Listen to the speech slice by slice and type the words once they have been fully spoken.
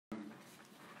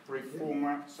brief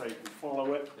format so you can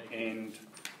follow it. And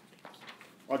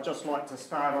I'd just like to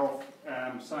start off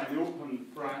saying the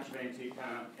Auckland branch of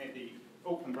the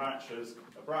Auckland branch is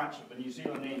a branch of the New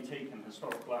Zealand Antique and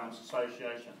Historical Arms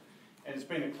Association, and it's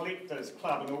been a collectors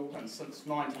club in Auckland since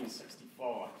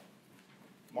 1965.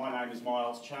 My name is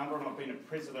Miles Chandler and I've been a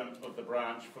president of the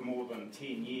branch for more than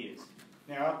 10 years.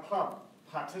 Now our club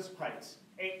participates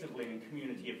actively in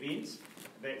community events.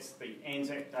 That's the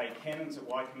Anzac Day cannons at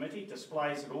Waikimete,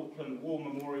 displays at Auckland War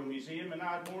Memorial Museum and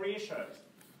Ardmore Air Shows.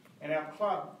 And our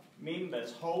club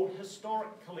members hold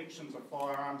historic collections of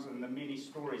firearms and the many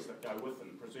stories that go with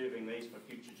them, preserving these for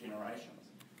future generations.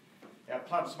 Our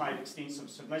club's made extensive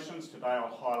submissions. Today I'll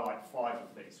highlight 5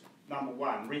 of these. Number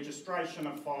 1, registration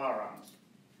of firearms.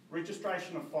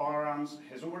 Registration of firearms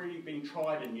has already been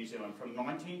tried in New Zealand from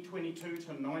 1922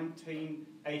 to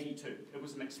 1982. It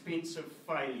was an expensive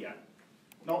failure.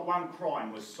 Not one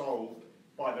crime was solved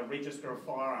by the Register of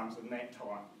Firearms in that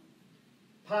time.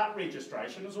 Part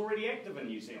registration is already active in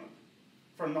New Zealand.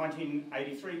 From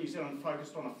 1983, New Zealand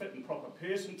focused on a fit and proper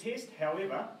person test.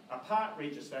 However, a part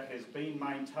register has been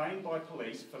maintained by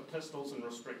police for pistols and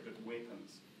restricted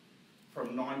weapons.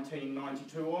 From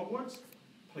 1992 onwards,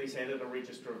 police added a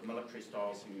register of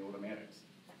military-style semi-automatics.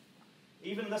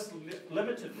 Even this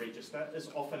limited register is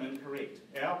often incorrect.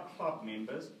 Our club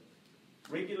members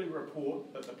regularly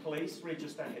report that the police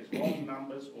register has wrong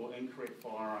numbers or incorrect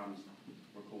firearms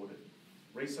recorded.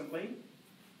 Recently,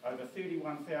 over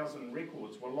 31,000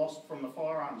 records were lost from the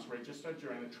firearms register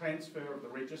during the transfer of the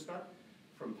register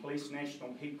from Police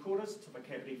National Headquarters to the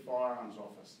Kapiti Firearms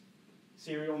Office.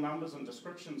 Serial numbers and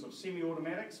descriptions of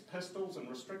semi-automatics, pistols and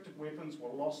restricted weapons were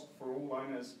lost for all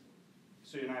owners,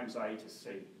 surnames A to C.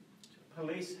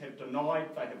 Police have denied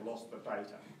they have lost the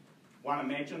data. One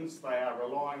imagines they are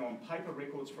relying on paper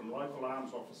records from local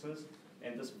arms officers,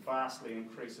 and this vastly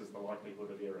increases the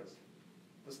likelihood of errors.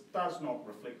 This does not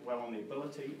reflect well on the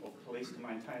ability of police to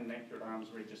maintain an accurate arms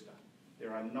register.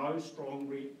 There are no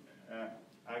strong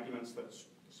arguments that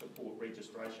support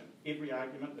registration. Every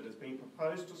argument that has been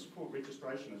proposed to support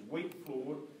registration is weak,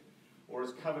 flawed, or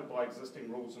is covered by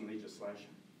existing rules and legislation.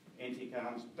 Antique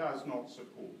Arms does not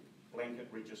support blanket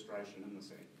registration in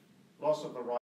this Act. Loss of the right